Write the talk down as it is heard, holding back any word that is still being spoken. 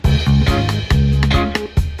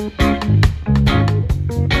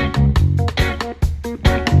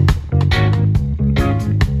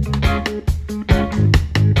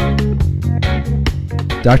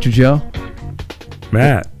Dr. Joe?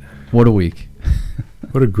 Matt. What a week.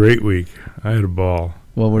 What a great week. I had a ball.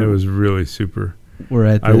 Well, it was really super.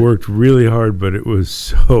 I worked really hard, but it was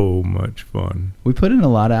so much fun. We put in a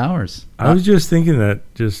lot of hours. I was just thinking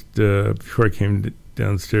that before I came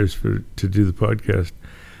downstairs to do the podcast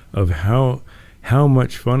of how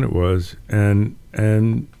much fun it was. And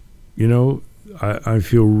you know, I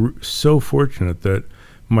feel so fortunate that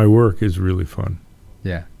my work is really fun.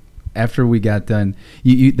 Yeah. After we got done,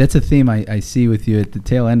 you that's a theme I see with you at the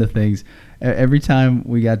tail end of things. Every time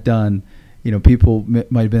we got done, you know, people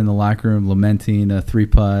might have been in the locker room lamenting a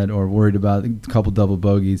 3-putt or worried about a couple double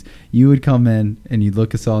bogeys. You would come in and you'd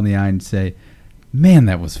look us all in the eye and say, man,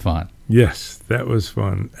 that was fun. Yes, that was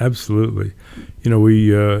fun. Absolutely. You know,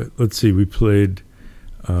 we played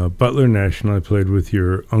Butler National. I played with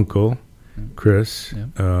your uncle, Chris,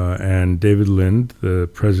 and David Lind, the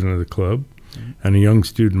president of the club, and a young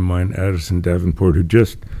student of mine, Addison Davenport, who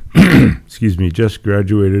just, just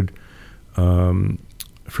graduated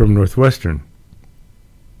from Northwestern.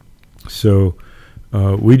 So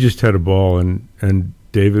we just had a ball, and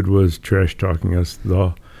David was trash talking us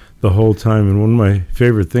the whole time. And one of my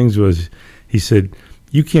favorite things was he said,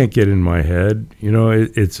 "You can't get in my head. You know,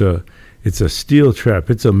 it's a steel trap.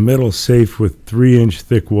 It's a metal safe with 3-inch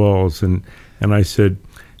thick walls." And I said,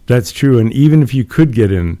 "That's true. And even if you could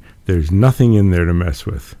get in, there's nothing in there to mess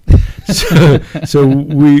with." so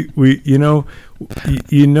we you know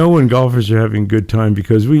when golfers are having a good time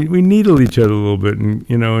because we needle each other a little bit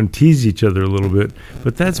and tease each other a little bit,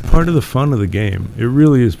 but that's part of the fun of the game. It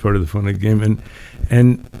really is part of the fun of the game,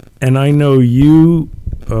 and I know you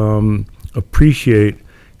appreciate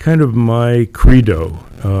kind of my credo,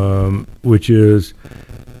 which is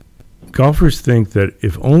golfers think that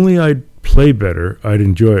if only I'd play better, I'd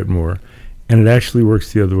enjoy it more, and it actually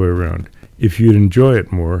works the other way around. If you'd enjoy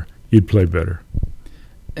it more, you'd play better.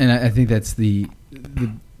 And I think that's the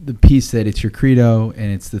piece that it's your credo,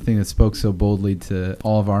 and it's the thing that spoke so boldly to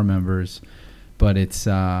all of our members. But it's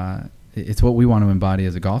what we want to embody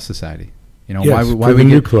as a golf society. You know, yes, why we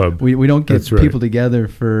get NewClub. We don't get That's right. people together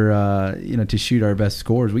for to shoot our best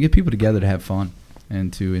scores. We get people together to have fun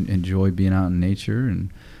and to enjoy being out in nature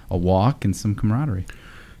and a walk and some camaraderie.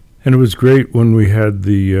 And it was great when we had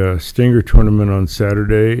the Stinger tournament on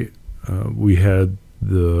Saturday. We had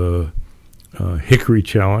the Hickory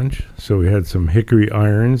Challenge, so we had some hickory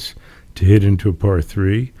irons to hit into a par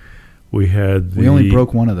 3. We only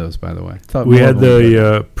broke one of those, by the way. We had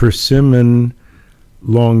the Persimmon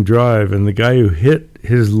long drive, and the guy who hit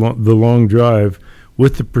the long drive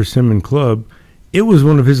with the Persimmon club, it was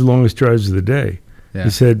one of his longest drives of the day. Yeah. He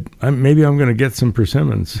said, "Maybe I'm going to get some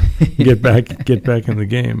persimmons, get back in the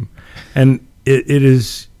game," and it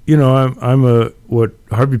is. You know, I'm what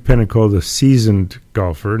Harvey Pennant called a seasoned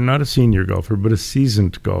golfer, not a senior golfer, but a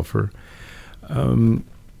seasoned golfer.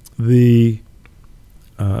 The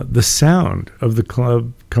sound of the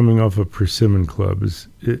club coming off a Persimmon club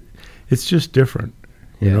it's just different,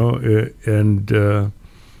 you know, and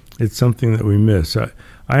it's something that we miss. I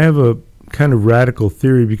have a kind of radical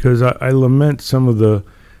theory because I lament some of the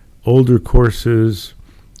older courses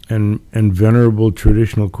and venerable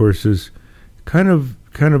traditional courses kind of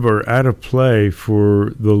are out of play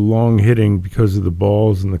for the long hitting because of the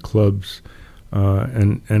balls and the clubs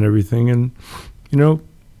and everything. And, you know,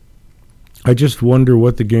 I just wonder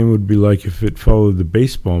what the game would be like if it followed the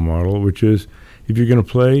baseball model, which is if you're going to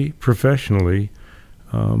play professionally,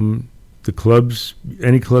 the clubs,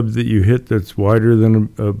 any club that you hit that's wider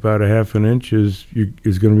than about a half an inch is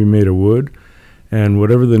going to be made of wood. And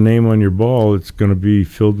whatever the name on your ball, it's going to be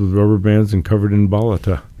filled with rubber bands and covered in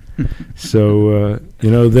balata. So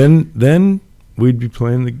you know, then we'd be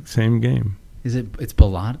playing the same game. It's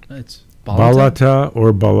balata? It's balata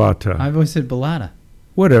or balata. I've always said balata.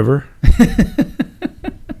 Whatever.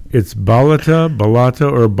 It's balata,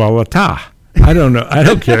 or balata. I don't know. I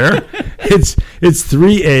don't care. It's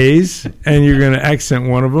 3 A's, and you're going to accent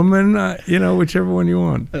one of them, and you know, whichever one you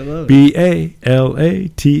want. I love it.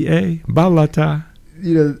 BALATA, balata.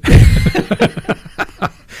 You know.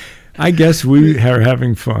 I guess we are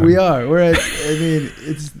having fun. We are.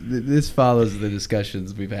 This follows the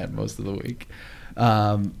discussions we've had most of the week.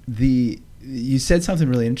 You said something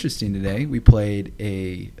really interesting today. We played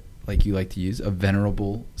like you like to use, a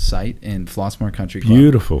venerable site in Flossmoor Country Club.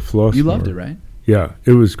 Beautiful, Flossmoor. You loved it, right? Yeah,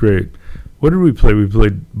 it was great. What did we play? We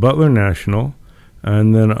played Butler National,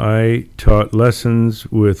 and then I taught lessons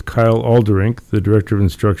with Kyle Alderink, the Director of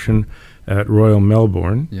Instruction at Royal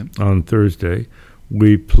Melbourne, on Thursday.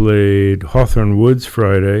 We played Hawthorne Woods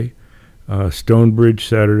Friday, Stonebridge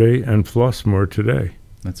Saturday, and Flossmoor today.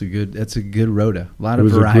 That's a good rota. A lot It of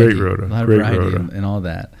was variety. a great rota. A lot of Great variety rota. and all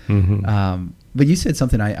that. Mm-hmm. But you said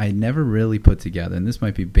something I never really put together, and this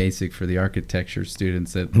might be basic for the architecture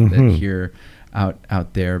students that hear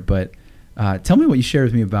out there. But tell me what you shared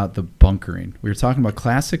with me about the bunkering. We were talking about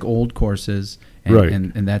classic old courses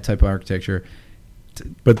and that type of architecture.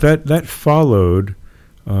 But that followed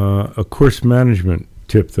a course management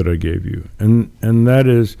tip that I gave you, and that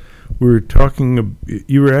is,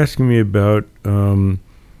 you were asking me about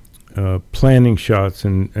planning shots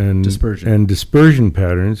and dispersion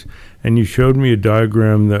patterns, and you showed me a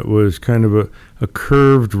diagram that was kind of a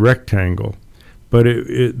curved rectangle, but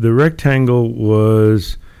the rectangle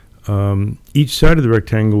was each side of the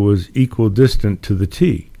rectangle was equal distant to the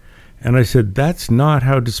tee, and I said that's not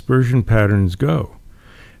how dispersion patterns go,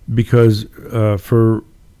 because for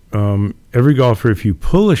every golfer, if you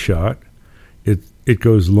pull a shot, it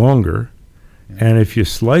goes longer. And if you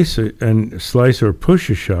slice or push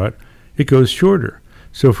a shot, it goes shorter.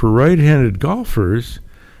 So for right-handed golfers,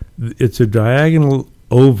 it's a diagonal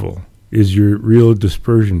oval is your real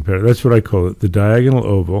dispersion pattern. That's what I call it, the diagonal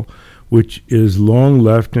oval, which is long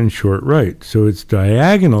left and short right. So it's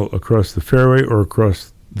diagonal across the fairway or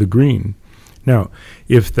across the green. Now,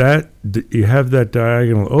 if you have that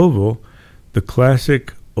diagonal oval, the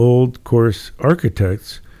classic old course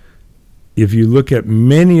architects, if you look at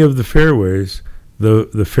many of the fairways,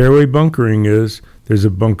 the fairway bunkering is there's a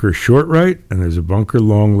bunker short right and there's a bunker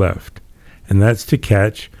long left. And that's to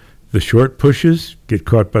catch the short pushes get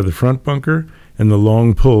caught by the front bunker and the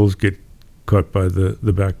long pulls get caught by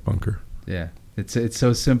the back bunker. Yeah, it's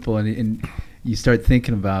so simple. And you start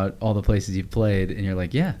thinking about all the places you've played and you're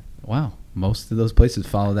like, yeah, wow, most of those places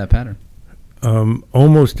follow that pattern.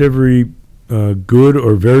 Almost every good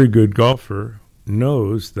or very good golfer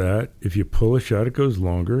knows that if you pull a shot, it goes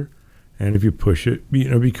longer, and if you push it,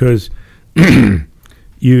 because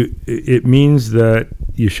it means that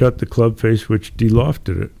you shut the club face, which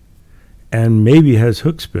delofted it, and maybe has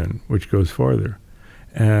hook spin, which goes farther.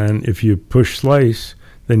 And if you push slice,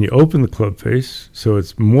 then you open the club face, so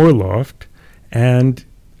it's more loft and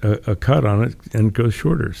a cut on it, and it goes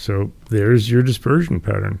shorter. So there's your dispersion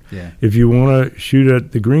pattern. Yeah. If you want to shoot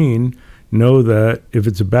at the green, know that if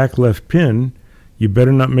it's a back left pin, you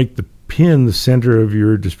better not make the pin the center of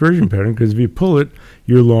your dispersion pattern, because if you pull it,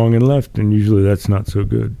 you're long and left, and usually that's not so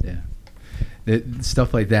good. Yeah.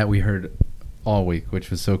 Stuff like that we heard all week,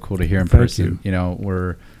 which was so cool to hear in Thank person.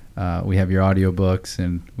 We have your audiobooks,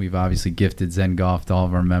 and we've obviously gifted Zen Golf to all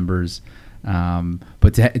of our members.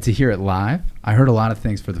 But to hear it live, I heard a lot of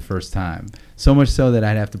things for the first time. So much so that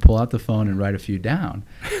I'd have to pull out the phone and write a few down.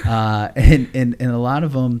 And a lot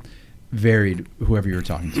of them varied, whoever you were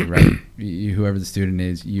talking to, right? Whoever the student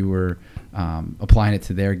is, you were applying it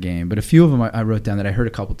to their game. But a few of them I wrote down that I heard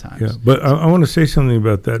a couple times. Yeah, but I want to say something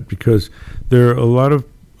about that, because there are a lot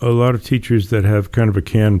of teachers that have kind of a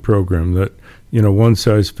canned program that, one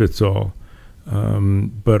size fits all.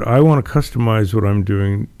 But I want to customize what I'm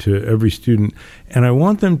doing to every student, and I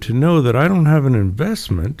want them to know that I don't have an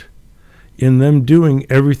investment in them doing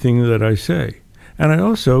everything that I say. And I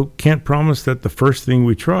also can't promise that the first thing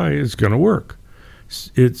we try is going to work.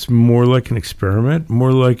 It's more like an experiment,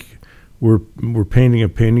 more like we're painting a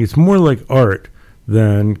painting. It's more like art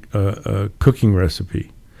than a cooking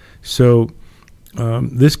recipe. So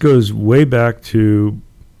this goes way back to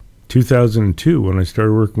 2002 when I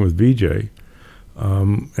started working with VJ.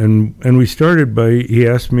 And we started by, he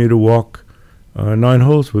asked me to walk 9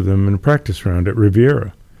 holes with him in a practice round at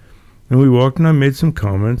Riviera. And we walked, and I made some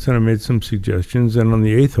comments, and I made some suggestions. And on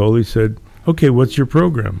the 8th hole, he said, okay, what's your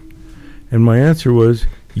program? And my answer was,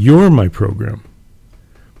 you're my program.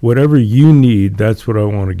 Whatever you need, that's what I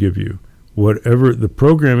want to give you. Whatever the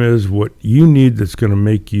program is, what you need that's going to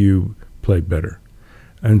make you play better.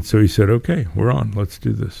 And so he said, okay, we're on. Let's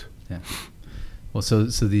do this. Yeah. Well, so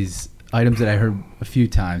these items that I heard a few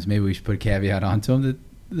times, maybe we should put a caveat onto them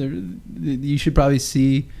that you should probably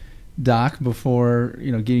see Doc before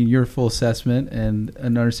getting your full assessment and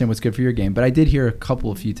understand what's good for your game. But I did hear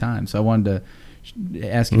a few times, so I wanted to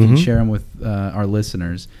ask if you can share them with our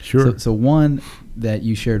listeners. Sure. So one that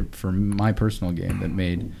you shared for my personal game that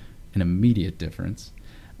made an immediate difference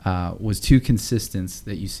was 2 consistencies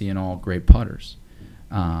that you see in all great putters.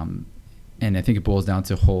 And I think it boils down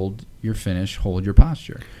to hold your finish, hold your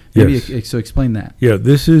posture. Maybe Yes. So explain that. Yeah,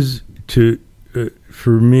 this is,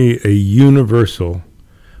 for me, a universal.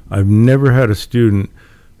 I've never had a student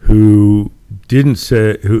who didn't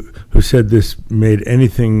say, who said this made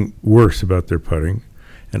anything worse about their putting,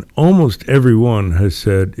 and almost everyone has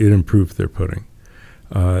said it improved their putting.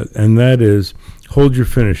 And that is, hold your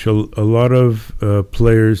finish. A lot of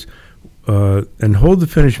players and hold the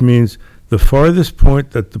finish means the farthest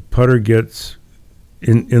point that the putter gets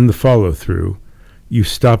in the follow through, you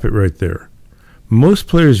stop it right there. Most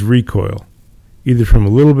players recoil, either from a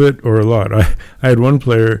little bit or a lot. I had one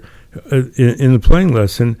player in the playing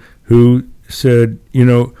lesson who said,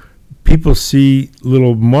 people see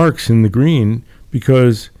little marks in the green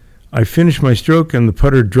because I finish my stroke and the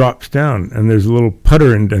putter drops down and there's a little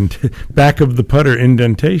putter back of the putter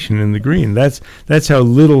indentation in the green. That's how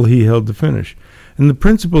little he held the finish. And the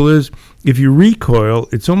principle is, if you recoil,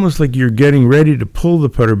 it's almost like you're getting ready to pull the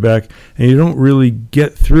putter back and you don't really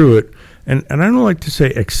get through it. And I don't like to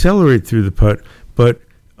say accelerate through the putt, but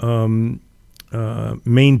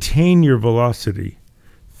maintain your velocity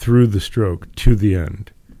through the stroke to the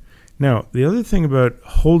end. Now, the other thing about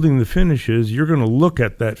holding the finish is you're going to look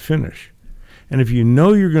at that finish. And if you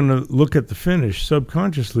know you're going to look at the finish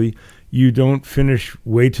subconsciously, you don't finish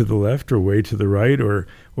way to the left or way to the right or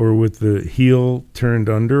with the heel turned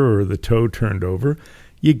under or the toe turned over.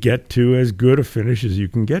 You get to as good a finish as you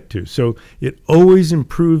can get to. So it always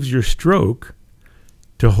improves your stroke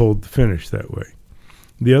to hold the finish that way.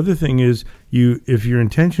 The other thing is, if your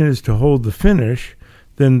intention is to hold the finish,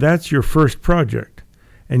 then that's your first project.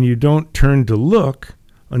 And you don't turn to look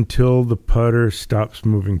until the putter stops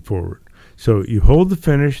moving forward. So you hold the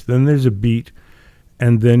finish, then there's a beat,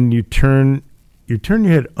 and then you turn your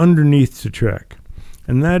head underneath the track.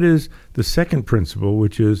 And that is the second principle,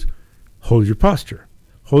 which is hold your posture.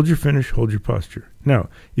 Hold your finish, hold your posture. Now,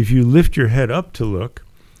 if you lift your head up to look,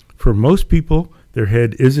 for most people, their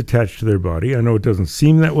head is attached to their body. I know it doesn't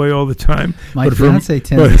seem that way all the time. My fiance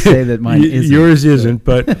tends to say that mine isn't. Yours isn't,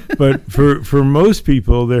 but for most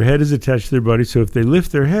people, their head is attached to their body. So if they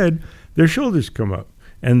lift their head, their shoulders come up,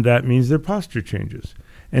 and that means their posture changes.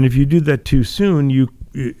 And if you do that too soon,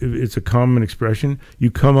 it's a common expression,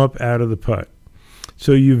 you come up out of the putt.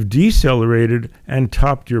 So you've decelerated and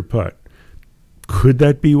topped your putt. Could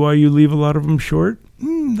that be why you leave a lot of them short?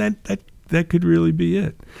 That could really be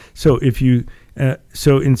it. So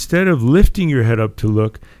so instead of lifting your head up to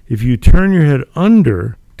look, if you turn your head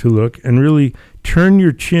under to look and really turn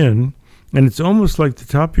your chin, and it's almost like the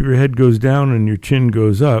top of your head goes down and your chin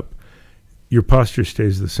goes up, your posture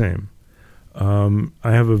stays the same.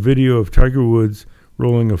 I have a video of Tiger Woods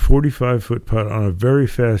rolling a 45-foot putt on a very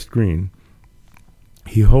fast green.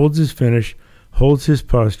 He holds his finish, holds his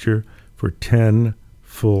posture for 10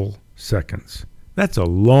 full seconds. That's a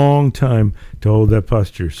long time to hold that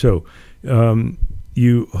posture. So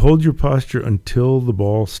you hold your posture until the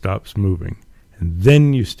ball stops moving, and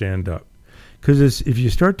then you stand up. Because if you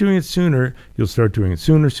start doing it sooner, you'll start doing it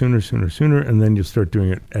sooner, and then you'll start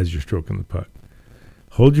doing it as you're stroking the putt.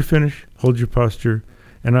 Hold your finish, hold your posture,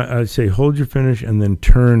 and I say hold your finish and then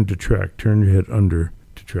turn to track. Turn your head under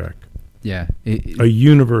to track. Yeah. A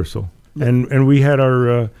universal. And we had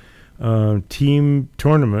our team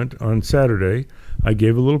tournament on Saturday. I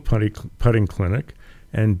gave a little putting clinic,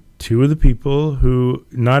 and two of the people who,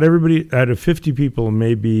 not everybody, out of 50 people,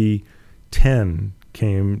 maybe 10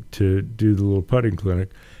 came to do the little putting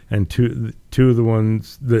clinic, and two of the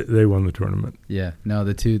ones that they won the tournament. Yeah, no,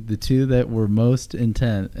 the two that were most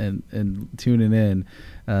intent and tuning in,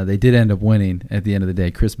 they did end up winning at the end of the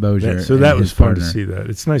day. Chris Bozier. So that was fun partner. to see that.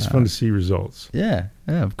 It's fun to see results. Yeah,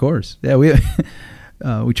 of course. Yeah,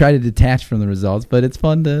 we try to detach from the results, but it's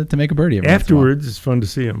fun to make a birdie. Afterwards, it's fun to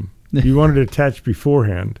see them. You want to detach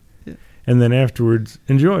beforehand, and then afterwards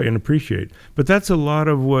enjoy and appreciate. But that's a lot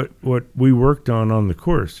of what we worked on the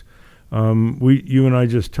course. You and I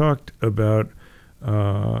just talked about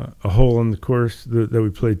a hole on the course that we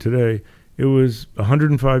played today. It was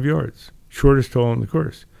 105 yards, shortest hole on the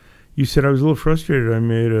course. You said I was a little frustrated. I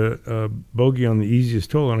made a bogey on the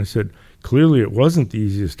easiest hole, and I said, clearly it wasn't the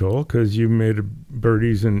easiest hole because you made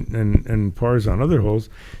birdies and pars on other holes.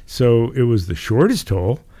 So it was the shortest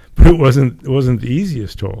hole, but it wasn't the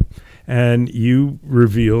easiest hole. And you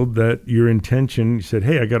revealed that your intention, you said,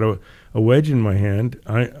 hey, I got a wedge in my hand.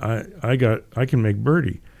 I can make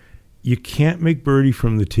birdie. You can't make birdie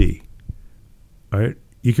from the tee. Right?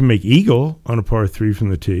 You can make eagle on a par 3 from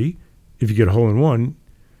the tee if you get a hole in one,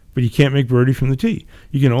 but you can't make birdie from the tee.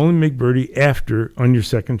 You can only make birdie on your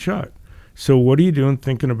second shot. So what are you doing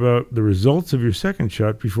thinking about the results of your second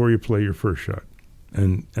shot before you play your first shot?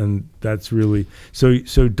 And that's really so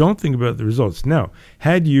don't think about the results. Now,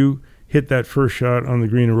 had you hit that first shot on the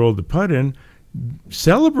green and rolled the putt in,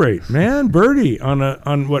 celebrate, man, birdie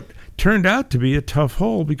on what turned out to be a tough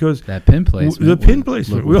hole because that pin placement. The pin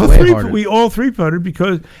placement. We all three putted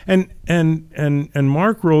because and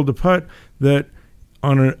Mark rolled a putt that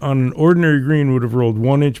on an ordinary green would have rolled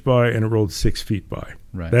 1 inch by, and it rolled 6 feet by.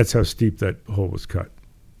 Right. That's how steep that hole was cut.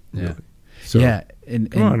 Yeah. Really. So, yeah.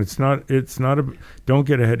 Come on, it's not don't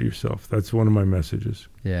get ahead of yourself. That's one of my messages.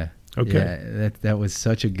 Yeah. Okay. Yeah, that was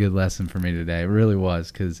such a good lesson for me today. It really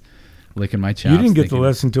was, because licking my chops. You didn't get the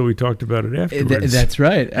lesson until we talked about it afterwards. That's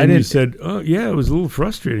right. And you said, oh, yeah, it was a little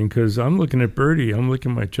frustrating because I'm looking at birdie. I'm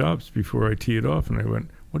licking my chops before I tee it off. And I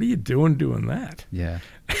went, what are you doing that? Yeah.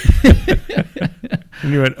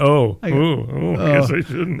 And you went, I guess I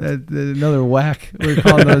shouldn't. Another whack. We were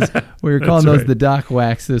calling those the doc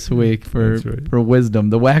whacks this week for wisdom.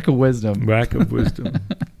 The whack of wisdom. Whack of wisdom.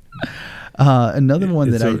 Another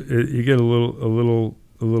one you get a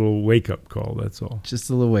little wake up call. That's all. Just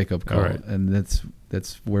a little wake up call, right. And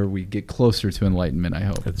that's where we get closer to enlightenment. I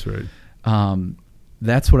hope. That's right.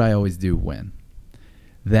 That's what I always do when.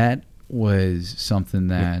 That was something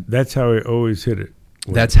that's how I always hit it.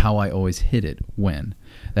 That's how I always hit it when.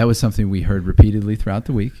 That was something we heard repeatedly throughout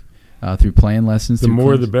the week, through playing lessons. The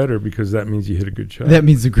more the better, because that means you hit a good shot. That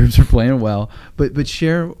means the groups are playing well. But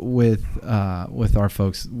share with our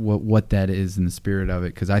folks what that is in the spirit of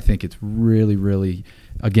it, because I think it's really, really,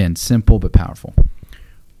 again, simple but powerful.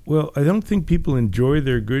 Well, I don't think people enjoy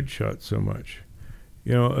their good shot so much.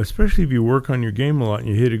 You know, especially if you work on your game a lot and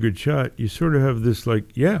you hit a good shot, you sort of have this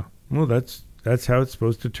that's how it's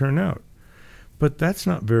supposed to turn out. But that's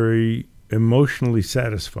not very emotionally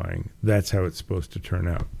satisfying. That's how it's supposed to turn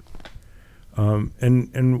out.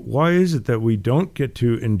 And why is it that we don't get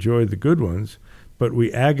to enjoy the good ones, but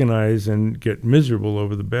we agonize and get miserable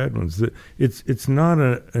over the bad ones? It's not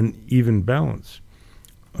an even balance.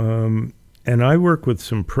 And I work with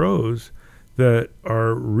some pros that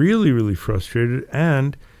are really, really frustrated,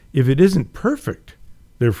 and if it isn't perfect,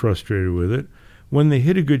 they're frustrated with it. When they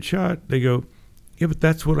hit a good shot, they go, yeah, but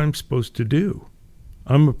that's what I'm supposed to do.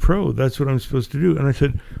 I'm a pro. That's what I'm supposed to do. And I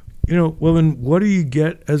said, well, then what do you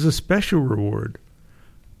get as a special reward?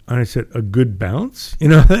 And I said, a good bounce?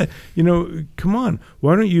 Come on.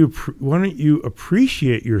 Why don't you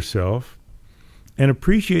appreciate yourself and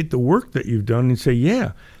appreciate the work that you've done and say,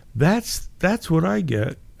 yeah, that's what I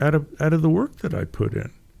get out of the work that I put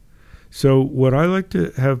in. So what I like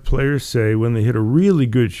to have players say when they hit a really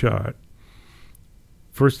good shot,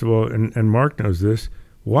 first of all, and Mark knows this,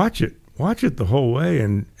 watch it the whole way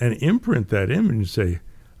and imprint that image and say,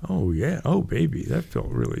 oh yeah, oh baby, that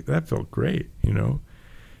felt great,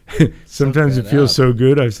 Sometimes it feels so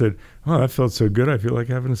good. I said, oh, that felt so good. I feel like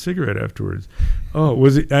having a cigarette afterwards. Oh,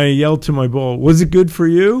 I yelled to my ball, was it good for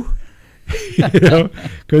you?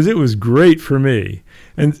 Because it was great for me.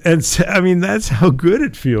 And I mean, that's how good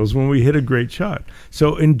it feels when we hit a great shot.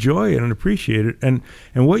 So enjoy it and appreciate it. And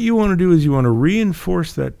what you want to do is you want to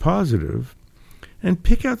reinforce that positive and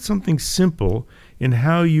pick out something simple in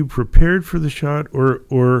how you prepared for the shot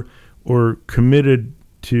or committed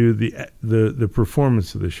to the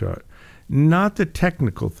performance of the shot, not the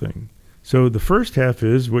technical thing. So the first half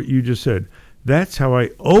is what you just said. That's how I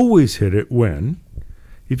always hit it when.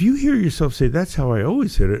 If you hear yourself say, that's how I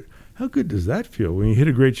always hit it, how good does that feel when you hit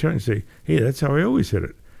a great shot and say, hey, that's how I always hit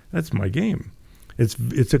it. That's my game.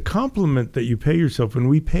 It's a compliment that you pay yourself, and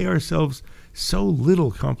we pay ourselves so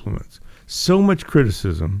little compliments, so much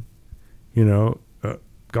criticism.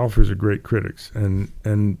 Golfers are great critics,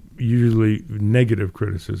 and usually negative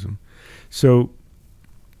criticism. So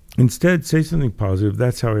instead, say something positive.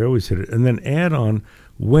 That's how I always hit it. And then add on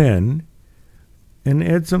when, and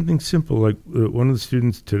add something simple. Like one of the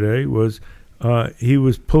students today was, he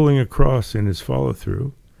was pulling across in his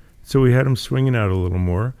follow-through. So we had him swinging out a little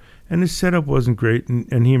more. And his setup wasn't great,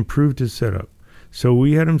 and he improved his setup. So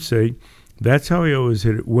we had him say, that's how I always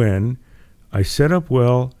hit it when I set up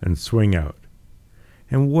well and swing out.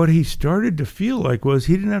 And what he started to feel like was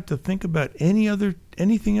he didn't have to think about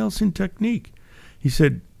anything else in technique. He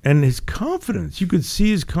said, and his confidence, you could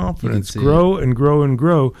see his confidence grow and grow and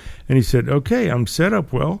grow. And he said, okay, I'm set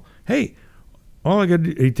up well. Hey, all I got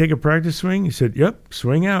to do, he'd take a practice swing. He said, yep,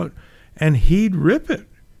 swing out. And he'd rip it.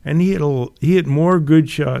 And he hit more good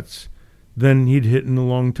shots than he'd hit in a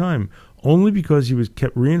long time, only because he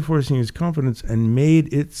kept reinforcing his confidence and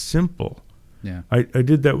made it simple. Yeah, I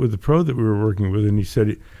did that with the pro that we were working with, and he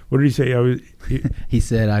said, what did he say? He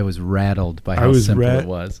said I was rattled by how simple it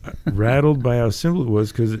was. Rattled by how simple it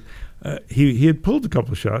was, because he had pulled a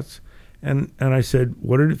couple shots, and I said,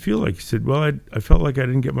 what did it feel like? He said, well, I felt like I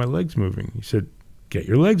didn't get my legs moving. He said, get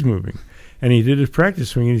your legs moving. And he did his practice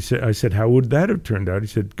swing, and I said, how would that have turned out? He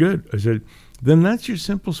said, good. I said, then that's your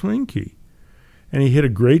simple swing key. And he hit a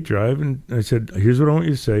great drive, and I said, here's what I want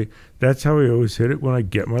you to say. That's how I always hit it when I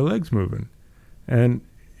get my legs moving. And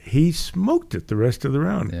he smoked it the rest of the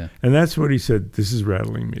round. Yeah. And that's what he said, this is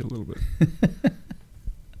rattling me a little bit.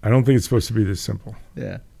 I don't think it's supposed to be this simple.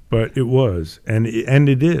 Yeah. But it was, and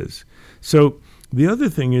it is. So the other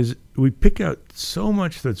thing is we pick out so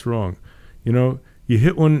much that's wrong. You know, you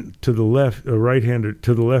hit one to the left, a right-hander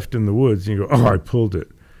to the left in the woods, and you go, oh, I pulled it.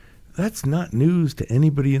 That's not news to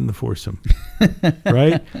anybody in the foursome,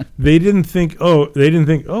 right? They didn't think,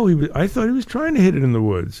 I thought he was trying to hit it in the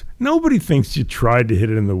woods. Nobody thinks you tried to hit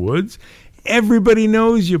it in the woods. Everybody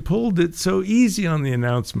knows you pulled it. So easy on the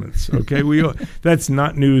announcements, okay? That's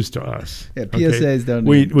not news to us. Yeah, PSAs don't.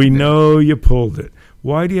 We know you pulled it.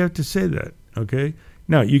 Why do you have to say that, okay?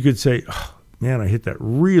 Now, you could say, oh, man, I hit that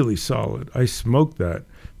really solid. I smoked that,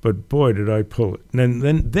 but boy, did I pull it. And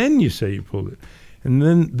then you say you pulled it. And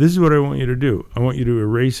then this is what I want you to do. I want you to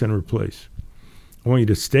erase and replace. I want you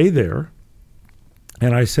to stay there.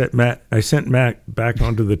 And I sent Matt back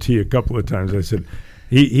onto the tee a couple of times. I said,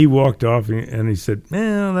 he walked off and he said,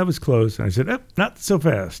 well, that was close. And I said, not so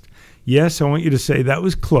fast. Yes, I want you to say that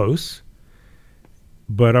was close.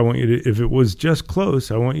 But I want you to, if it was just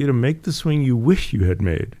close, I want you to make the swing you wish you had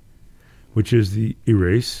made, which is the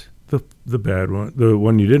erase the bad one, the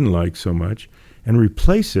one you didn't like so much, and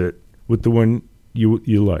replace it with the one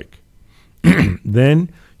you like.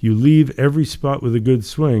 Then you leave every spot with a good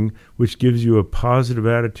swing, which gives you a positive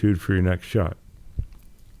attitude for your next shot.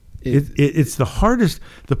 It's the hardest.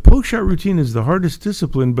 The post-shot routine is the hardest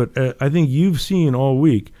discipline, but I think you've seen all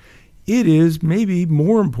week, it is maybe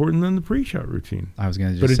more important than the pre-shot routine. I was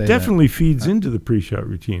going to just say that. But it definitely feeds into the pre-shot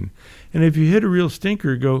routine. And if you hit a real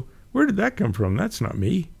stinker, go, where did that come from? That's not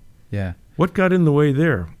me. Yeah. What got in the way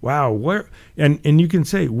there? Wow. Where? And you can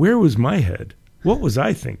say, where was my head? What was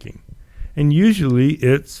I thinking? And usually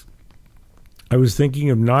it's, I was thinking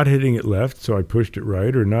of not hitting it left, so I pushed it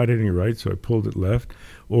right, or not hitting it right, so I pulled it left,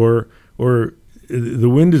 or the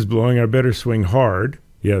wind is blowing, I better swing hard.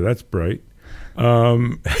 Yeah, that's bright. How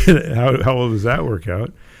well does that work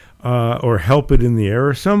out? Or help it in the air,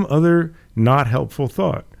 or some other not helpful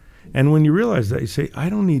thought. And when you realize that, you say, I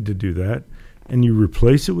don't need to do that. And you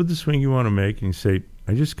replace it with the swing you want to make, and you say,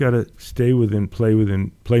 I just got to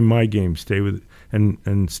play my game,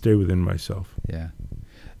 and stay within myself. Yeah.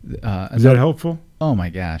 Is that helpful? Oh, my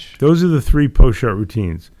gosh. Those are the 3 post-shot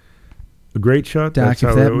routines. A great shot, Doc, that's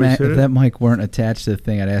how I always hit it. If that mic weren't attached to the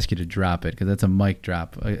thing, I'd ask you to drop it, because that's a mic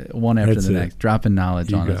drop, one after the next. Dropping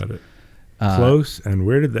knowledge on us. You got it. Close, and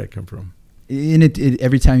where did that come from? In it,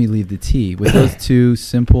 every time you leave the tee, with those 2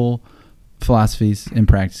 simple philosophies and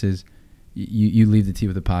practices, you leave the tee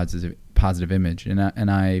with a positive image. And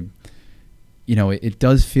I it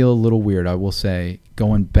does feel a little weird, I will say,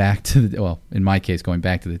 going back to in my case, going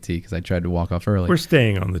back to the tee, because I tried to walk off early. Or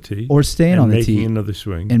staying on the tee. On the tee. Making another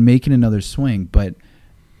swing. And making another swing. But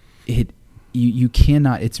you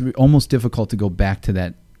cannot, it's almost difficult to go back to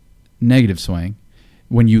that negative swing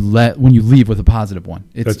when you leave with a positive one.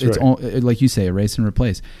 It's right. Like you say, erase and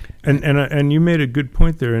replace. And you made a good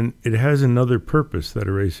point there, and it has another purpose, that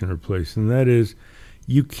erase and replace, and that is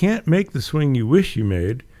you can't make the swing you wish you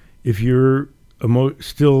made if you're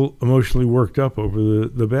still emotionally worked up over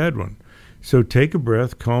the bad one. So take a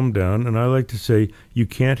breath, calm down, and I like to say you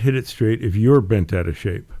can't hit it straight if you're bent out of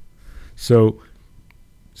shape. So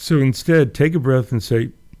instead, take a breath and say,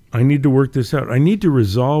 I need to work this out. I need to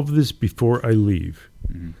resolve this before I leave.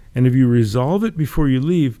 Mm-hmm. And if you resolve it before you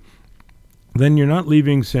leave, then you're not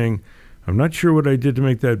leaving saying, I'm not sure what I did to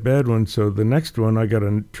make that bad one, so the next one I got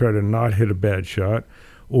to try to not hit a bad shot.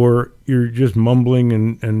 Or you're just mumbling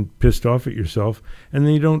and pissed off at yourself, and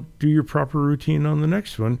then you don't do your proper routine on the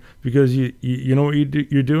next one, because you know what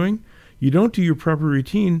you're doing? You don't do your proper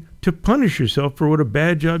routine to punish yourself for what a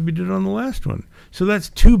bad job you did on the last one. So that's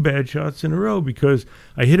 2 bad shots in a row, because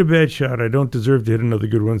I hit a bad shot, I don't deserve to hit another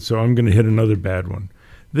good one, so I'm going to hit another bad one.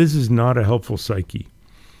 This is not a helpful psyche.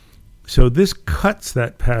 So this cuts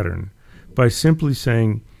that pattern by simply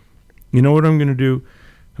saying, you know what I'm going to do?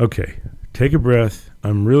 Okay, take a breath.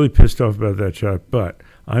 I'm really pissed off about that shot, but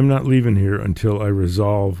I'm not leaving here until I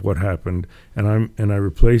resolve what happened, and I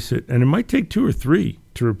replace it. And it might take 2 or 3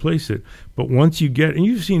 to replace it, but once you get, and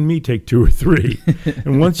you've seen me take 2 or 3,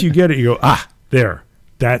 and once you get it, you go, there,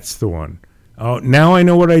 that's the one. Oh, now I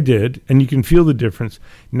know what I did, and you can feel the difference.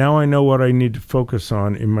 Now I know what I need to focus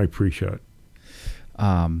on in my pre-shot.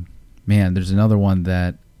 Man, there's another one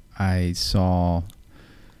that I saw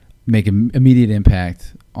make an immediate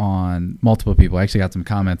impact on multiple people. I actually got some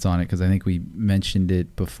comments on it because I think we mentioned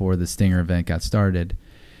it before the Stinger event got started,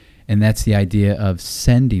 and that's the idea of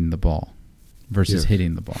sending the ball versus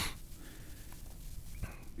hitting the ball.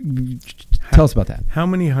 Tell us about that. How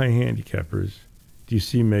many high handicappers do you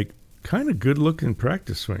see make kind of good-looking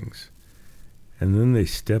practice swings, and then they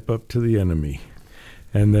step up to the enemy,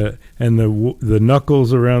 and the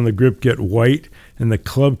knuckles around the grip get white, and the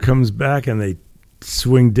club comes back, and they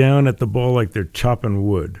swing down at the ball like they're chopping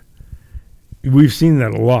wood. We've seen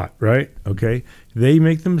that a lot, right? Okay. They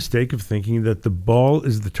make the mistake of thinking that the ball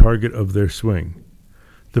is the target of their swing.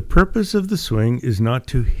 The purpose of the swing is not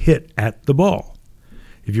to hit at the ball.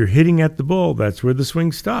 If you're hitting at the ball, that's where the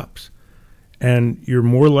swing stops. And you're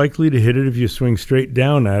more likely to hit it if you swing straight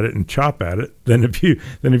down at it and chop at it than if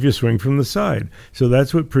you swing from the side. So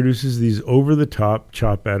that's what produces these over-the-top,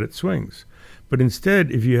 chop at it swings. But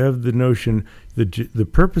instead, if you have the notion the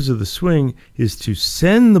purpose of the swing is to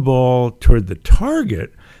send the ball toward the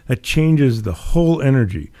target, that changes the whole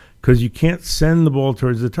energy. Because you can't send the ball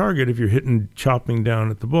towards the target if you're chopping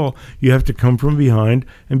down at the ball. You have to come from behind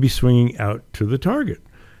and be swinging out to the target.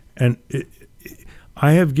 And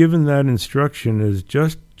I have given that instruction as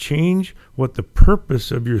just change what the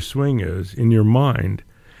purpose of your swing is in your mind.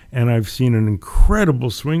 And I've seen an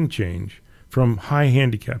incredible swing change from high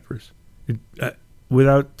handicappers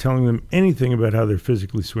without telling them anything about how they're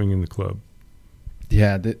physically swinging the club.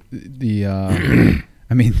 Yeah,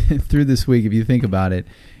 I mean, through this week, if you think about it,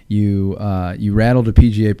 you rattled a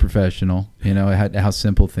PGA professional. You know how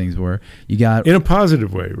simple things were. You got in a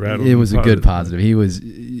positive way. Rattled. It was a good positive. He was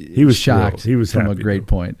shocked. Thrilled. He was from happy, a great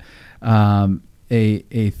point.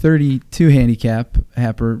 A 32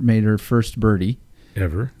 handicapper made her first birdie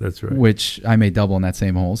ever. That's right. Which I made double in that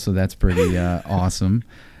same hole, so that's pretty awesome.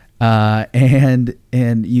 And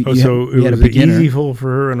you had a beginner. Easy hole for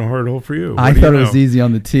her and a hard hole for you. I thought it was easy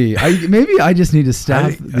on the tee. Maybe I just need to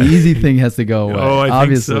stop. The easy thing has to go away. I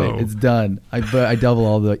Obviously, think so. It's done. I double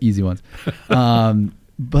all the easy ones.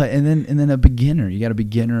 But then a beginner. You got a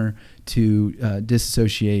beginner to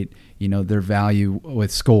disassociate, their value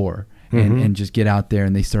with score. And just get out there,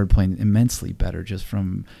 and they started playing immensely better just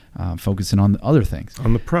from focusing on the other things.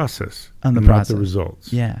 On the process. Not the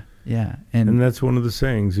results. Yeah. Yeah, and that's one of the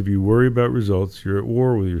sayings. If you worry about results, you're at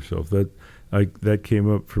war with yourself. That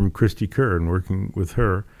came up from Christy Kerr and working with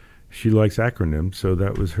her. She likes acronyms, so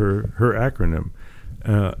that was her acronym.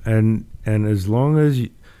 And as long as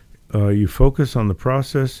you focus on the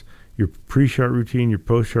process, your pre-shot routine, your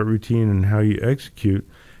post-shot routine, and how you execute,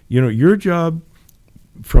 your job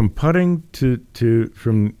from putting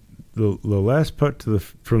from the last putt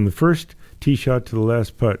from the first tee shot to the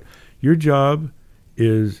last putt, your job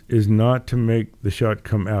is not to make the shot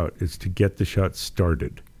come out. It's to get the shot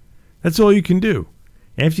started. That's all you can do.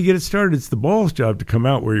 And after you get it started, it's the ball's job to come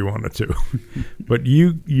out where you want it to. But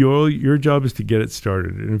your job is to get it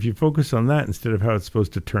started. And if you focus on that instead of how it's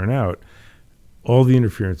supposed to turn out, all the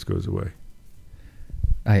interference goes away.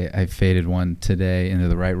 I faded one today into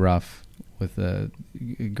the right rough with a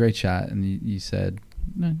great shot, and you said,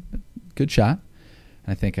 no, good shot.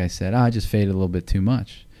 I think I said, I just faded a little bit too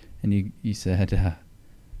much. And you said,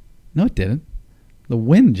 no, it didn't. The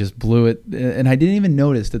wind just blew it. And I didn't even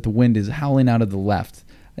notice that the wind is howling out of the left.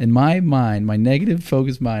 In my mind, my negative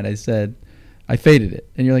focused mind, I said, I faded it.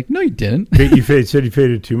 And you're like, no, you didn't. You said you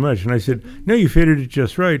faded too much. And I said, no, you faded it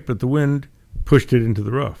just right, but the wind pushed it into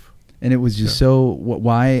the rough. And it was just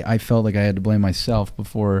why I felt like I had to blame myself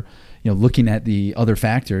before, looking at the other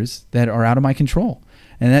factors that are out of my control.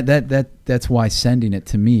 And that's why sending it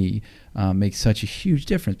to me makes such a huge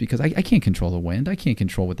difference, because I can't control the wind. I can't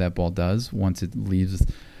control what that ball does once it leaves,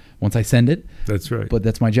 once I send it. That's right. But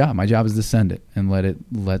that's my job. My job is to send it and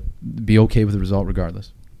let be okay with the result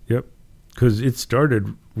regardless. Yep. Because it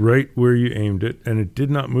started right where you aimed it, and it did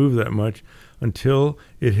not move that much until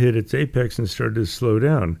it hit its apex and started to slow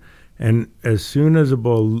down. And as soon as a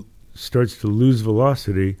ball starts to lose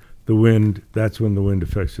velocity, that's when the wind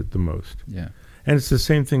affects it the most. Yeah. And it's the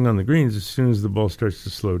same thing on the greens. As soon as the ball starts to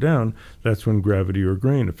slow down, that's when gravity or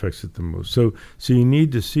grain affects it the most. So you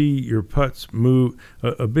need to see your putts move.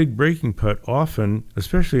 A big breaking putt often,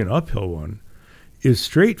 especially an uphill one, is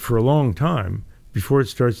straight for a long time before it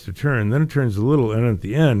starts to turn. Then it turns a little, and at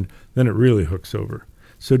the end, then it really hooks over.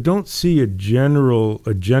 So don't see a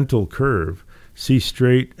gentle curve. See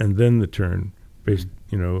straight and then the turn.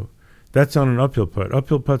 That's on an uphill putt.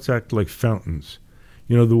 Uphill putts act like fountains.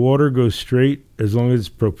 The water goes straight as long as it's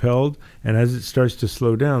propelled, and as it starts to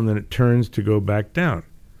slow down, then it turns to go back down.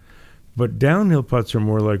 But downhill putts are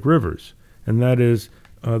more like rivers, and that is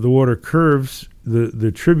the water curves,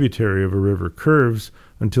 the tributary of a river curves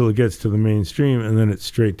until it gets to the main stream, and then it's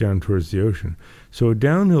straight down towards the ocean. So a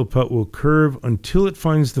downhill putt will curve until it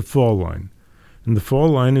finds the fall line, and the fall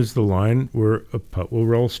line is the line where a putt will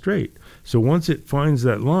roll straight. So once it finds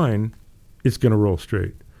that line, it's going to roll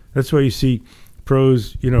straight. That's why you see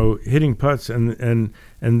pros, hitting putts and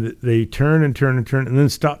they turn and turn and turn and then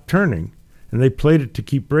stop turning, and they played it to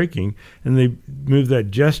keep breaking, and they move that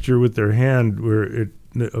gesture with their hand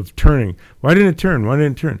of turning. Why didn't it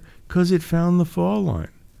turn? Because it found the fall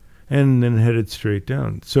line and then headed straight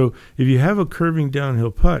down. So if you have a curving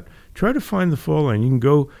downhill putt, try to find the fall line. You can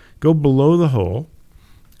go below the hole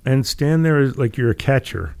and stand there as like you're a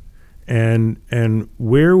catcher. And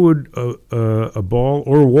where would a ball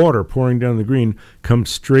or water pouring down the green come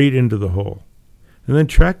straight into the hole? And then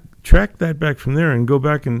track that back from there and go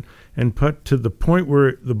back and putt to the point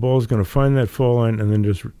where the ball is going to find that fall line and then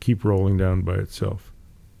just keep rolling down by itself.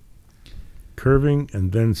 Curving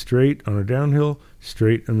and then straight on a downhill,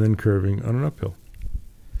 straight and then curving on an uphill.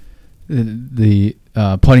 The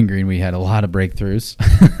putting green, we had a lot of breakthroughs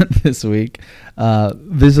this week.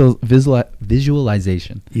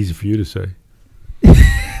 Visualization. Easy for you to say.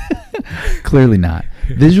 Clearly not.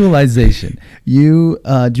 Visualization. Do you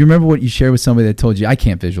remember what you shared with somebody that told you, I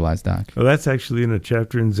can't visualize, Doc? Well, that's actually in a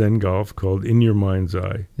chapter in Zen Golf called In Your Mind's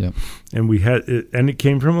Eye. Yep. And it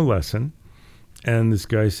came from a lesson. And this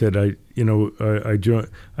guy said, I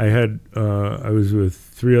was with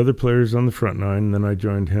 3 other players on the front nine, and then I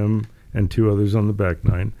joined him and 2 others on the back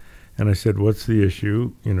nine. And I said, what's the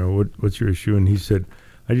issue? What's your issue? And he said,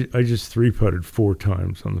 I just 3-putted 4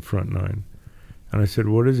 times on the front nine. And I said,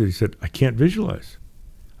 what is it? He said, I can't visualize.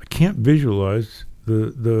 I can't visualize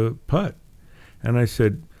the putt. And I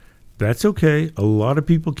said, that's okay. A lot of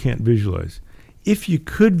people can't visualize. If you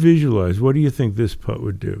could visualize, what do you think this putt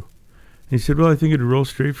would do? And he said, well, I think it'd roll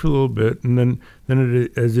straight for a little bit, and then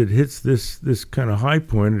as it hits this kind of high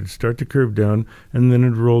point, it'd start to curve down, and then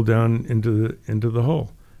it'd roll down into the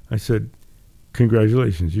hole. I said,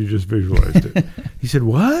 congratulations, you just visualized it. He said,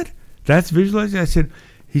 what? That's visualizing?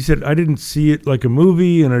 He said, I didn't see it like a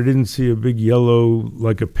movie, and I didn't see a big yellow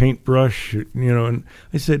like a paintbrush, And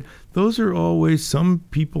I said, those are always, some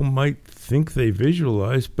people might think they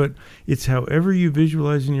visualize, but it's however you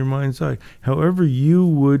visualize in your mind's eye, however you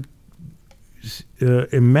would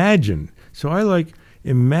imagine. So I like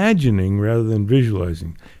imagining rather than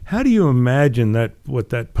visualizing. How do you imagine what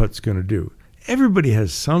that putt's going to do? Everybody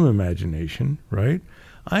has some imagination, right?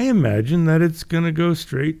 I imagine that it's going to go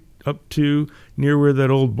straight up to near where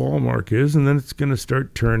that old ball mark is, and then it's going to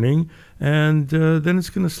start turning, and then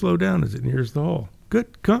it's going to slow down as it nears the hole.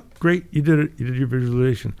 Good, great, you did it. You did your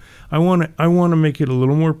visualization. I want to make it a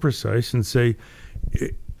little more precise and say,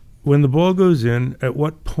 when the ball goes in, at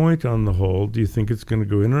what point on the hole do you think it's going to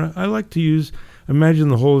go in? And I like to imagine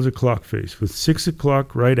the hole as a clock face with 6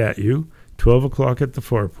 o'clock right at you, 12 o'clock at the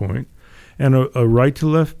far point, and a right to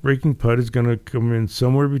left breaking putt is going to come in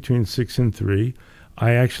somewhere between 6 and 3.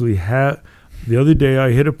 I actually the other day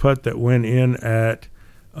I hit a putt that went in at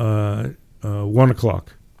 1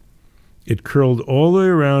 o'clock. It curled all the way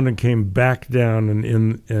around and came back down,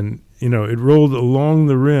 and it rolled along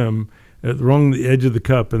the rim, along the edge of the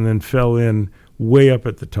cup, and then fell in way up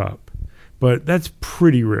at the top. But that's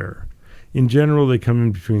pretty rare. In general, they come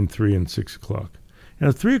in between 3 and 6 o'clock.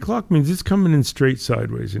 Now, 3 o'clock means it's coming in straight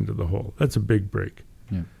sideways into the hole. That's a big break.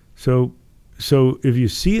 Yeah. So if you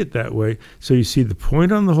see it that way, so you see the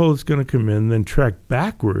point on the hole that's going to come in, then track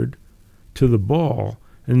backward to the ball,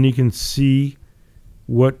 and you can see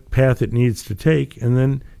what path it needs to take, and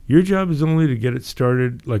then your job is only to get it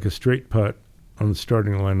started like a straight putt on the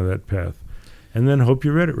starting line of that path, and then hope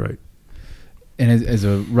you read it right. And as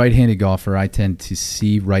a right-handed golfer, I tend to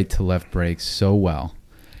see right to left breaks so well,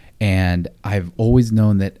 and I've always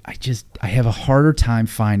known that I have a harder time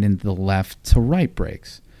finding the left to right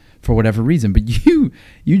breaks for whatever reason. But you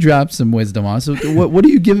dropped some wisdom on us. So what do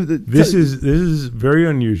you give? This is very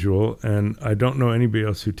unusual, and I don't know anybody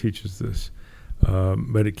else who teaches this.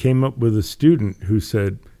 But it came up with a student who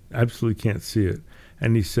said, absolutely can't see it.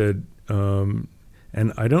 And he said, and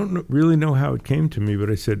I don't really know how it came to me, but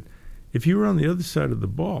I said, if you were on the other side of the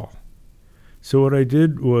ball. So what I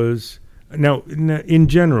did was, now in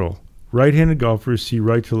general, right-handed golfers see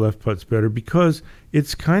right to left putts better because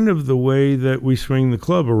it's kind of the way that we swing the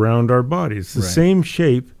club around our body. It's the same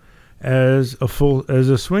shape as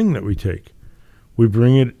a swing that we take. We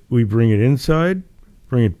bring it inside,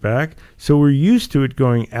 bring it back. So we're used to it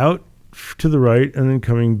going out to the right and then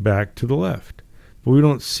coming back to the left. But we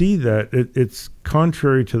don't see that. It's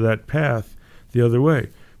contrary to that path the other way.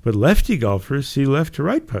 But lefty golfers see left to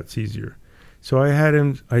right putts easier. So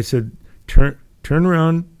I said, turn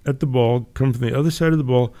around at the ball, come from the other side of the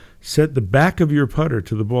ball, set the back of your putter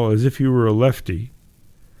to the ball as if you were a lefty,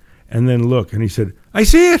 and then look. And he said, I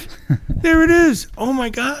see it. There it is. Oh, my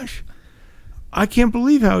gosh. I can't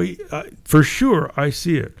believe how for sure I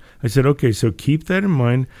see it. I said, okay, so keep that in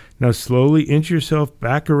mind. Now slowly inch yourself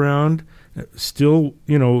back around, still,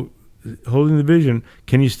 holding the vision.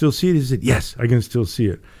 Can you still see it? He said, yes, I can still see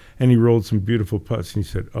it. And he rolled some beautiful putts, and he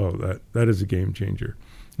said, oh, that is a game changer.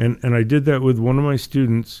 And I did that with one of my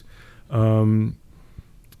students a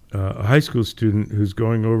high school student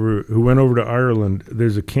who went over to Ireland.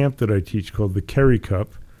 There's a camp that I teach called the Kerry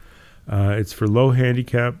Cup. It's for low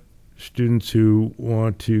handicap students who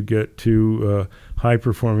want to get to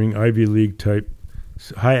high-performing Ivy League type,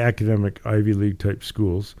 high academic Ivy League type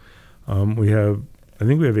schools. I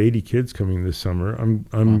think we have 80 kids coming this summer.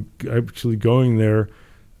 I'm actually going there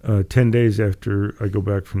 10 days after I go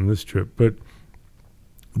back from this trip. But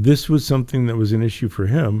this was something that was an issue for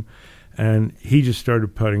him, and he just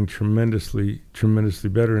started putting tremendously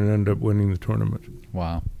better and ended up winning the tournament.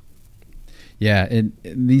 Wow. Yeah, and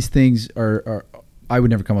these things are I would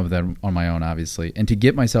never come up with that on my own, obviously. And to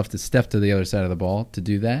get myself to step to the other side of the ball to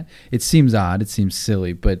do that, it seems odd, it seems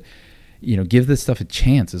silly, but give this stuff a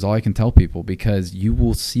chance is all I can tell people, because you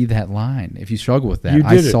will see that line if you struggle with that.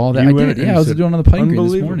 I saw that. I did. Yeah, I was doing it on the putting green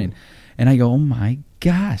this morning, and I go, "Oh my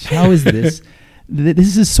gosh, how is this?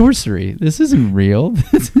 This is sorcery. This isn't real."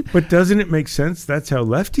 But doesn't it make sense? That's how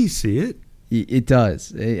lefties see it. It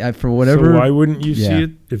does. For whatever. So why wouldn't you see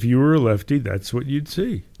it if you were a lefty? That's what you'd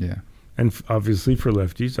see. Yeah. And obviously for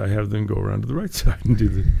lefties, I have them go around to the right side and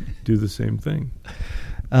do the same thing.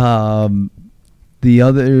 The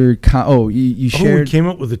other, you shared. We came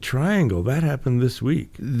up with a triangle. That happened this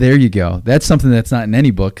week. There you go. That's something that's not in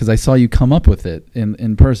any book, because I saw you come up with it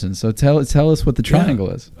in person. So tell us what the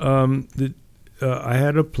triangle is. I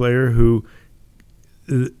had a player who,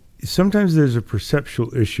 sometimes there's a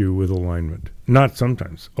perceptual issue with alignment. Not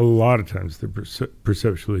sometimes. A lot of times there's a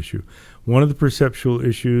perceptual issue. One of the perceptual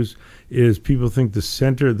issues is people think the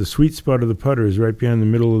sweet spot of the putter is right behind the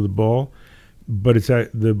middle of the ball, but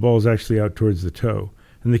the ball's actually out towards the toe.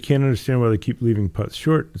 And they can't understand why they keep leaving putts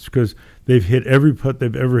short. It's because they've hit every putt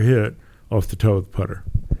they've ever hit off the toe of the putter.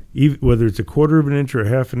 Whether it's a quarter of an inch or a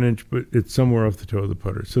half an inch, but it's somewhere off the toe of the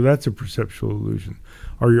putter. So that's a perceptual illusion.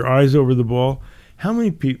 Are your eyes over the ball? How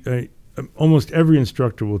many people, almost every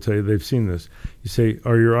instructor will tell you they've seen this. You say,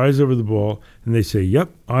 are your eyes over the ball? And they say, yep,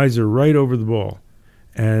 eyes are right over the ball.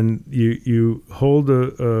 And you hold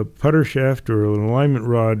a putter shaft or an alignment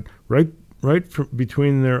rod right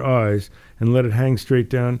between their eyes and let it hang straight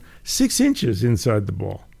down 6 inches inside the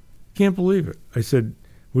ball. Can't believe it. I said,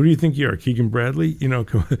 what do you think you are, Keegan Bradley?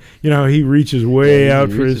 How he reaches way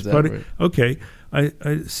out for his putting. Okay, I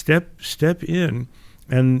step in,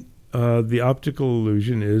 and the optical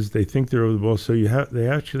illusion is they think they're over the ball, so they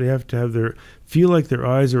actually have to feel like their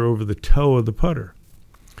eyes are over the toe of the putter,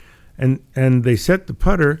 and they set the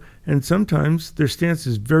putter, and sometimes their stance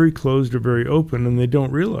is very closed or very open, and they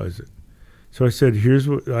don't realize it. So I said,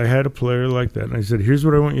 I had a player like that, and I said, here's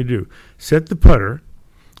what I want you to do. Set the putter,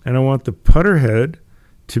 and I want the putter head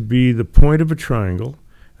to be the point of a triangle,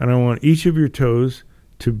 and I want each of your toes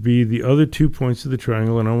to be the other 2 points of the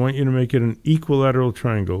triangle, and I want you to make it an equilateral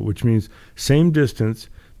triangle, which means same distance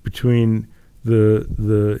between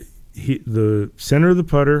the center of the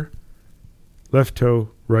putter, left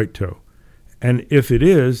toe, right toe. And if it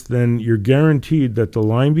is, then you're guaranteed that the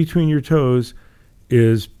line between your toes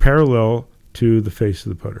is parallel to the face of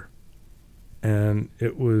the putter. And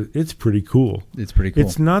it's pretty cool. It's pretty cool.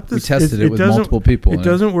 It's not the, we tested it with multiple people. It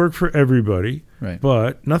doesn't work for everybody, right?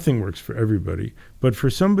 But nothing works for everybody. But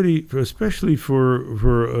for somebody, especially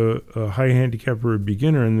for a high handicap or a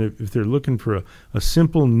beginner, and if they're looking for a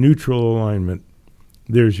simple neutral alignment,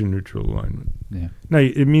 there's your neutral alignment. Yeah. Now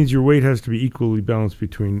it means your weight has to be equally balanced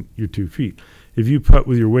between your 2 feet. If you putt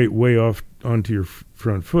with your weight way off onto your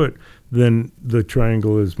front foot, then the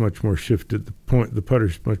triangle is much more shifted. The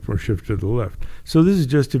putter's much more shifted to the left. So this is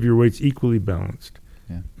just if your weight's equally balanced.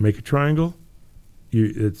 Yeah. Make a triangle.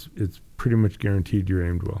 It's pretty much guaranteed you're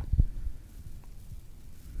aimed well.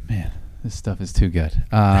 Man, this stuff is too good.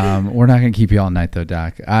 We're not going to keep you all night though,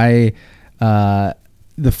 Doc.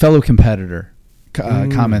 The fellow competitor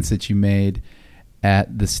comments that you made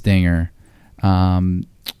at the Stinger.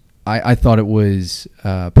 I thought it was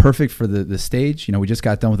perfect for the stage. We just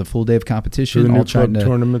got done with a full day of competition. For the NewClub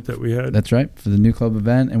tournament that we had. That's right, for the NewClub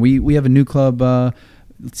event. And we have a NewClub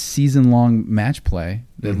season-long match play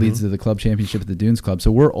that leads to the club championship at the Dunes Club.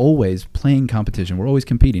 So we're always playing competition. We're always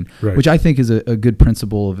competing, right. Which I think is a good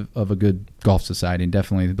principle of a good golf society, and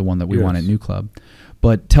definitely the one that we want at NewClub.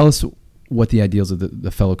 But tell us what the ideals of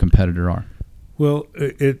the fellow competitor are. Well,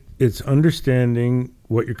 it's understanding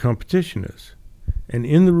what your competition is. And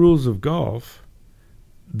in the rules of golf,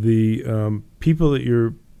 the people that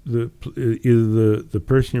either the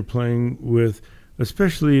person you're playing with,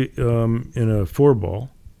 especially in a 4-ball,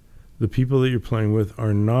 the people that you're playing with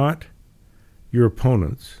are not your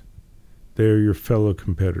opponents. They're your fellow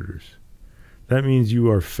competitors. That means you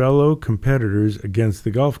are fellow competitors against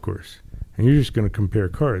the golf course. and you're just going to compare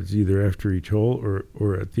cards either after each hole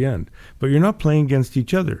or at the end. But you're not playing against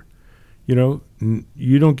each other. You know,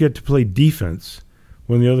 you don't get to play defense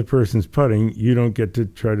when the other person's putting. You don't get to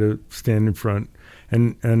try to stand in front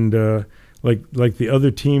and like the other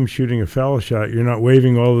team shooting a foul shot. You're not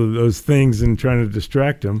waving all of those things and trying to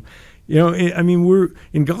distract them. You know, I mean, we're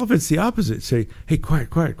in golf. It's the opposite. Say, hey, quiet.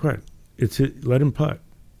 Let him putt.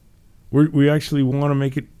 We actually want to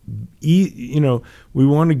make it. We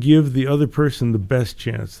want to give the other person the best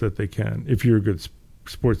chance that they can. If you're a good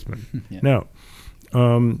sportsman. Yeah. Now,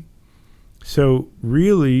 so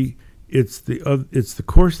really, it's the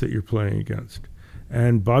course that you're playing against.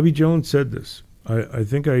 And Bobby Jones said this. I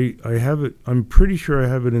think I have it. I'm pretty sure I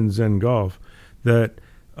have it in Zen Golf that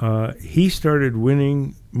he started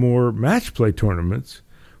winning more match play tournaments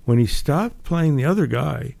when he stopped playing the other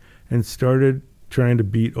guy and started trying to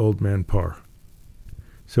beat old man par.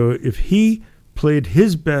 So if he played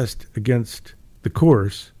his best against the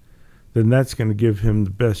course, then that's going to give him the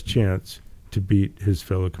best chance to beat his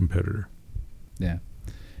fellow competitor.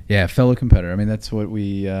 Yeah, fellow competitor. I mean, that's what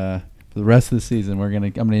we for the rest of the season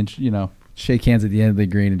I'm gonna shake hands at the end of the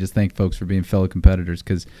green and just thank folks for being fellow competitors,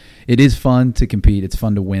 because it is fun to compete. It's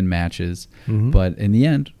fun to win matches, but in the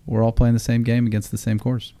end, we're all playing the same game against the same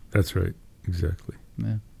course. That's right, exactly.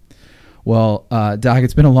 Yeah. Well, Doc,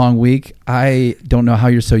 it's been a long week. I don't know how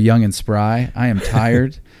you're so young and spry. I am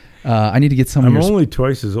tired. I need to get some. I'm only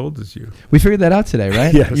twice as old as you. We figured that out today,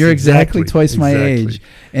 right? Yes, you're exactly twice my age,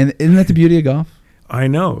 and isn't that the beauty of golf? I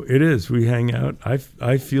know it is. We hang out. I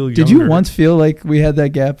feel younger. Did you once feel like we had that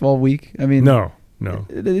gap all week? I mean, no,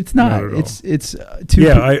 it's not. It's too.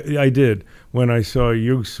 Yeah, I did when I saw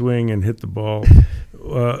you swing and hit the ball.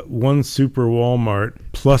 One super Walmart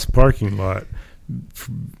plus parking lot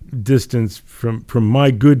distance from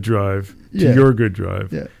my good drive to your good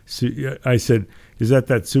drive. Yeah. So I said, "Is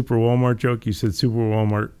that super Walmart joke?" You said super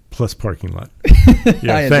Walmart plus parking lot.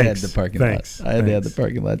 Yeah, I had to add the parking lot. I had to add the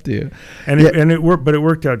parking lot too. And it worked, but it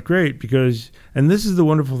worked out great because, and this is the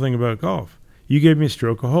wonderful thing about golf. You gave me a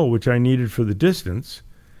stroke a hole, which I needed for the distance,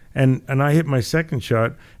 and I hit my second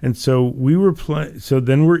shot, and so we were playing. So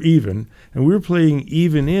then we're even, and we were playing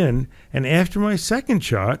even in. And after my second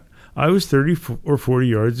shot, I was 30 or 40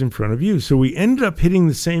 yards in front of you. So we ended up hitting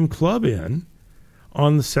the same club in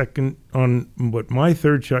on my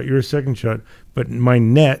third shot, your second shot, but my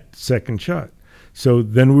net second shot. So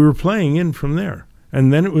then we were playing in from there.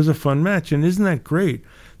 And then it was a fun match. And isn't that great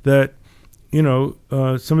that,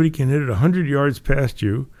 somebody can hit it 100 yards past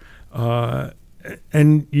you,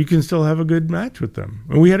 and you can still have a good match with them.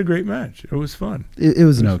 And we had a great match. It was fun. It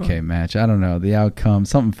was an okay match. I don't know. The outcome,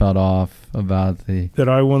 something felt off about that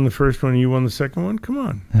I won the first one and you won the second one? Come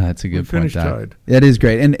on. That's a good point, Doc. Tied. That is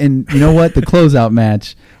great. And you know what? The closeout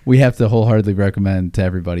match, we have to wholeheartedly recommend to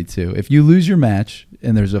everybody, too. If you lose your match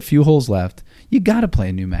and there's a few holes left, you got to play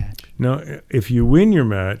a new match. Now, if you win your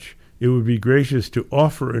match, it would be gracious to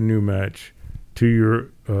offer a new match to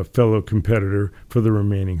your fellow competitor for the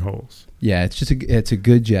remaining holes. Yeah, it's a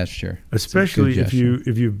good gesture. Especially if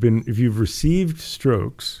you've received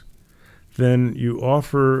strokes, then you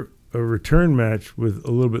offer a return match with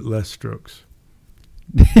a little bit less strokes.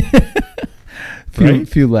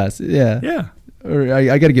 few less, yeah. Yeah. Or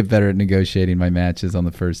I got to get better at negotiating my matches on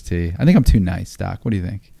the first tee. I think I'm too nice, Doc. What do you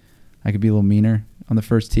think? I could be a little meaner on the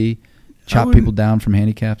first tee, chop people down from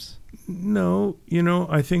handicaps. No,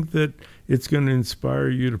 I think that it's going to inspire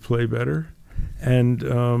you to play better. And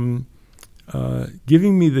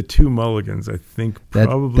giving me the 2 mulligans, I think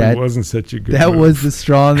probably wasn't such a good move. Was the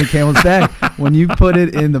straw on the camel's back. When you put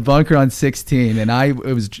it in the bunker on 16, and I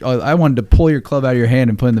wanted to pull your club out of your hand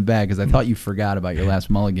and put it in the bag because I thought you forgot about your last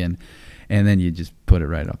mulligan, and then you just put it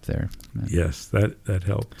right up there. Yes, that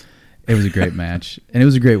helped. It was a great match, and it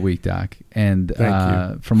was a great week, Doc. And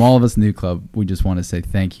from all of us in NewClub, we just want to say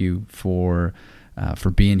thank you for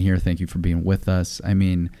being here. Thank you for being with us. I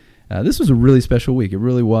mean, this was a really special week. It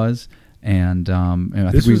really was. And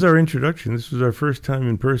this was our introduction. This was our first time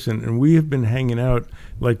in person, and we have been hanging out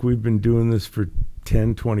like we've been doing this for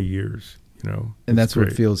 10, 20 years. And that's great.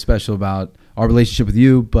 What feels special about our relationship with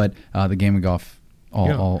you, but the game of golf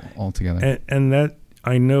all together. And that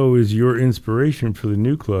I know is your inspiration for the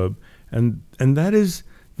NewClub. And that is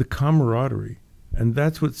the camaraderie, and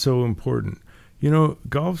that's what's so important.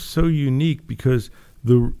 Golf's so unique because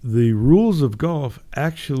the rules of golf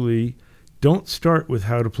actually don't start with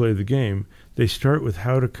how to play the game. They start with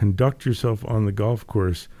how to conduct yourself on the golf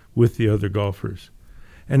course with the other golfers.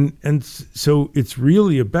 And so it's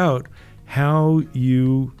really about how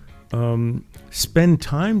you spend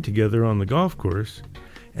time together on the golf course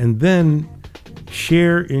and then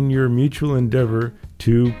share in your mutual endeavor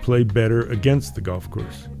to play better against the golf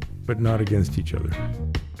course, but not against each other.